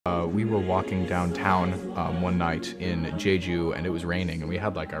We were walking downtown one night in Jeju, and it was raining, and we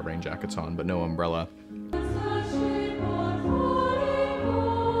had like our rain jackets on, but no umbrella.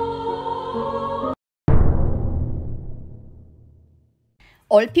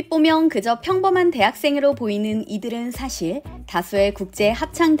 얼핏 보면 그저 평범한 대학생으로 보이는 이들은 사실 다수의 국제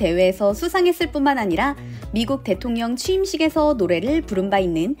합창 대회에서 수상했을 뿐만 아니라 미국 대통령 취임식에서 노래를 부른 바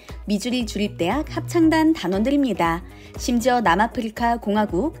있는 미주리 주립대학 합창단 단원들입니다. 심지어 남아프리카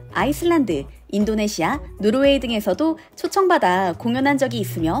공화국, 아이슬란드, 인도네시아, 노르웨이 등에서도 초청받아 공연한 적이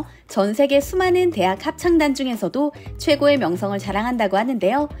있으며 전 세계 수많은 대학 합창단 중에서도 최고의 명성을 자랑한다고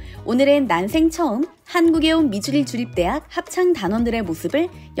하는데요. 오늘은 난생 처음 한국에 온 미주리 주립대학 합창 단원들의 모습을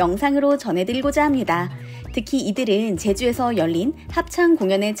영상으로 전해드리고자 합니다. 특히 이들은 제주에서 열린 합창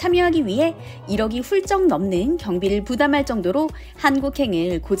공연에 참여하기 위해 1억이 훌쩍 넘는 경비를 부담할 정도로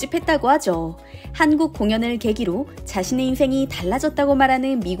한국행을 고집했다고 하죠. 한국 공연을 계기로 자신의 인생이 달라졌다고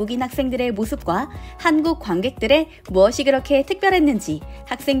말하는 미국인 학생들의 모습과 한국 관객들의 무엇이 그렇게 특별했는지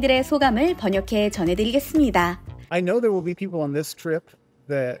학생들의 소감을 번역해 전해드리겠습니다. I know there will be people on this trip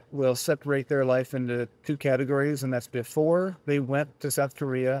that will separate their life into two categories, and that's before they went to South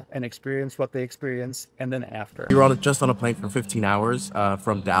Korea and experienced what they experienced, and then after. We were just on a plane for 15 hours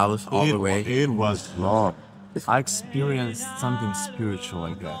from Dallas all the way. It was long. I experienced something spiritual,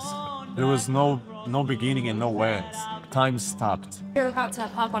 I guess. There was no beginning and no end. Time stopped. We're about to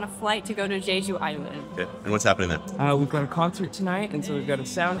hop on a flight to go to Jeju Island. Okay. And what's happening there? We've got a concert tonight, and so we've got a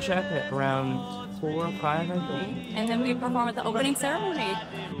sound check at around 4 or 5, I think. And then we perform at the opening ceremony.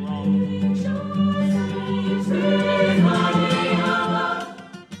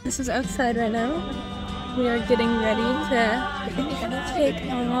 This is outside right now. We are getting ready to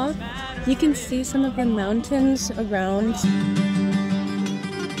take off. You can see some of the mountains around.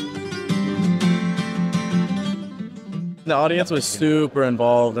 The audience was super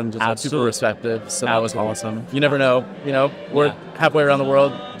involved and just super receptive, so that was awesome. You never know, we're halfway around the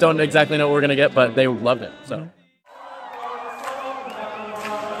world, don't exactly know what we're going to get, but they loved it, so.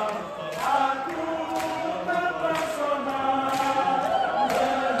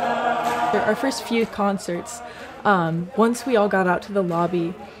 Our first few concerts, once we all got out to the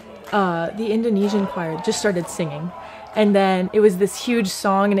lobby, the Indonesian choir just started singing. And then it was this huge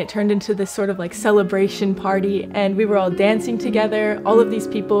song, and it turned into this sort of like celebration party, and we were all dancing together, all of these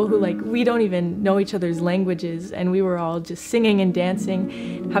people who we don't even know each other's languages, and we were all just singing and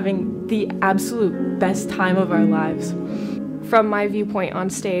dancing, having the absolute best time of our lives. From my viewpoint on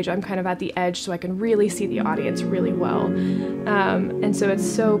stage, I'm kind of at the edge, so I can really see the audience really well. And so it's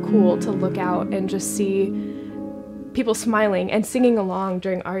so cool to look out and just see people smiling and singing along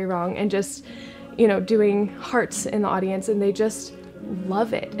during Arirang, and just doing hearts in the audience, and they just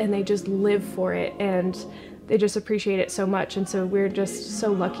love it, and they just live for it, and they just appreciate it so much. And so we're just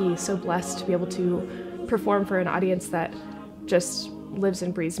so lucky, so blessed to be able to perform for an audience that just lives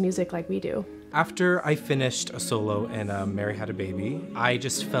and breathes music like we do. After I finished a solo and Mary Had a Baby, I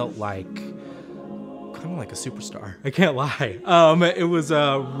just felt like kind of like a superstar. I can't lie. It was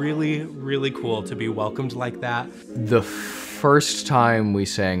really, really cool to be welcomed like that. The first time we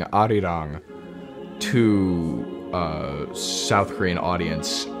sang Arirang to South Korean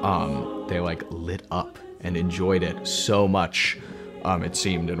audience, they lit up and enjoyed it so much, it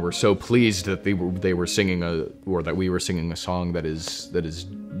seemed, and were so pleased that they were singing that we were singing a song that is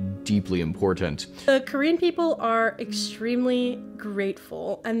deeply important. The Korean people are extremely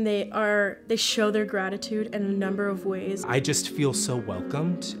grateful, and they show their gratitude in a number of ways. I just feel so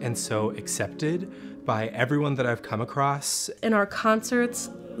welcomed and so accepted by everyone that I've come across. In our concerts,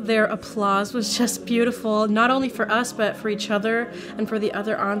 their applause was just beautiful, not only for us, but for each other and for the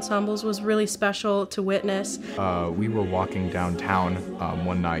other ensembles. Was really special to witness. We were walking downtown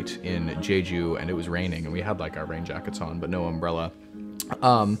one night in Jeju, and it was raining, and we had our rain jackets on, but no umbrella.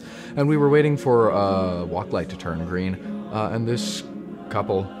 And we were waiting for a walk light to turn green, and this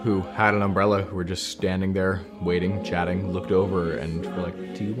couple who had an umbrella, who were just standing there waiting, chatting, looked over and were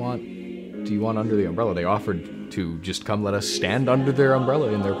like, do you want under the umbrella? They offered to just come let us stand under their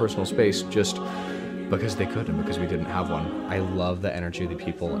umbrella in their personal space, just because they could and because we didn't have one. I love the energy of the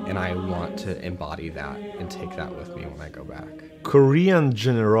people, and I want to embody that and take that with me when I go back. Korean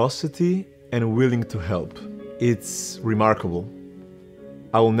generosity and willing to help. It's remarkable.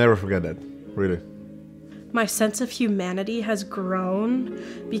 I will never forget that, really. My sense of humanity has grown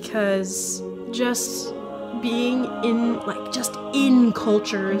because just being in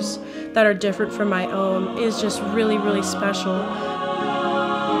cultures that are different from my own is just really, really special.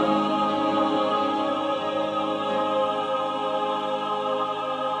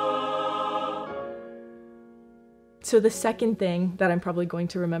 So the second thing that I'm probably going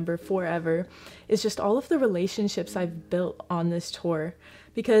to remember forever is just all of the relationships I've built on this tour,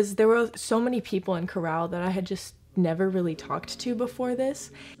 because there were so many people in chorale that I had just never really talked to before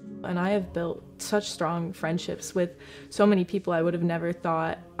this. And I have built such strong friendships with so many people I would have never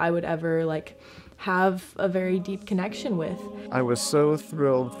thought I would ever have a very deep connection with. I was so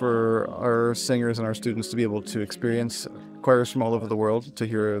thrilled for our singers and our students to be able to experience choirs from all over the world, to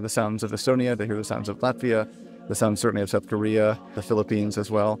hear the sounds of Estonia, to hear the sounds of Latvia, the sounds certainly of South Korea, the Philippines as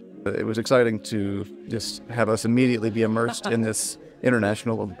well. It was exciting to just have us immediately be immersed in this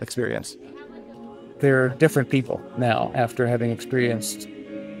international experience. They're different people now after having experienced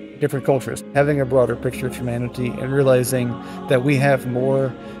different cultures, having a broader picture of humanity and realizing that we have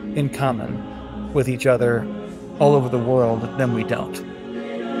more in common with each other all over the world than we don't.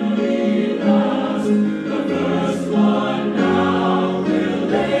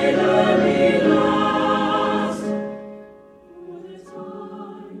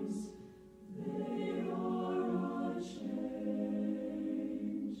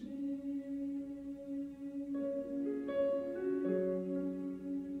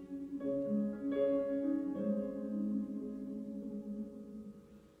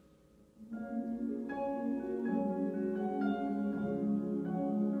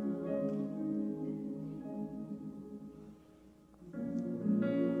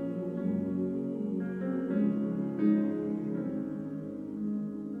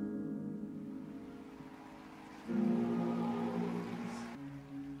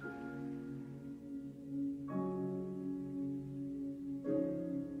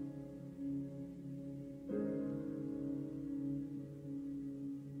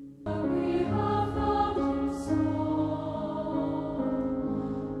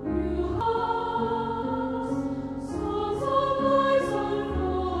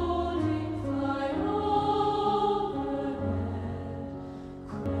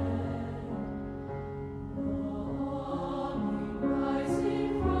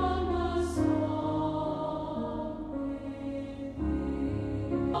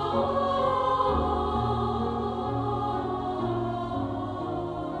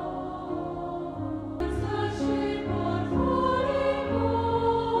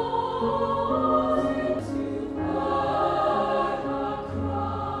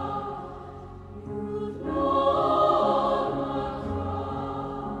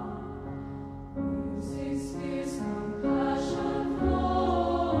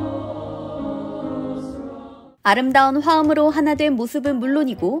 아름다운 화음으로 하나된 모습은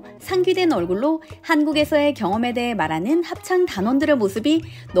물론이고 상기된 얼굴로 한국에서의 경험에 대해 말하는 합창 단원들의 모습이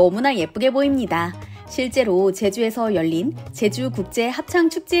너무나 예쁘게 보입니다. 실제로 제주에서 열린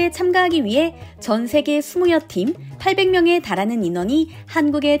제주국제합창축제에 참가하기 위해 전 세계 20여 팀 800명에 달하는 인원이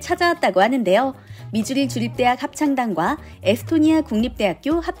한국에 찾아왔다고 하는데요. 미주리 주립대학 합창단과 에스토니아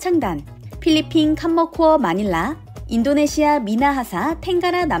국립대학교 합창단, 필리핀 캄머코어 마닐라, 인도네시아 미나하사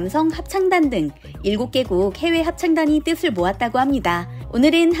탱가라 남성 합창단 등 7개국 해외 합창단이 뜻을 모았다고 합니다.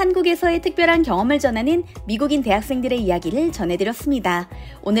 오늘은 한국에서의 특별한 경험을 전하는 미국인 대학생들의 이야기를 전해드렸습니다.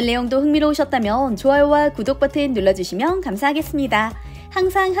 오늘 내용도 흥미로우셨다면 좋아요와 구독 버튼 눌러주시면 감사하겠습니다.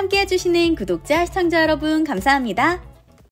 항상 함께 해주시는 구독자, 시청자 여러분 감사합니다.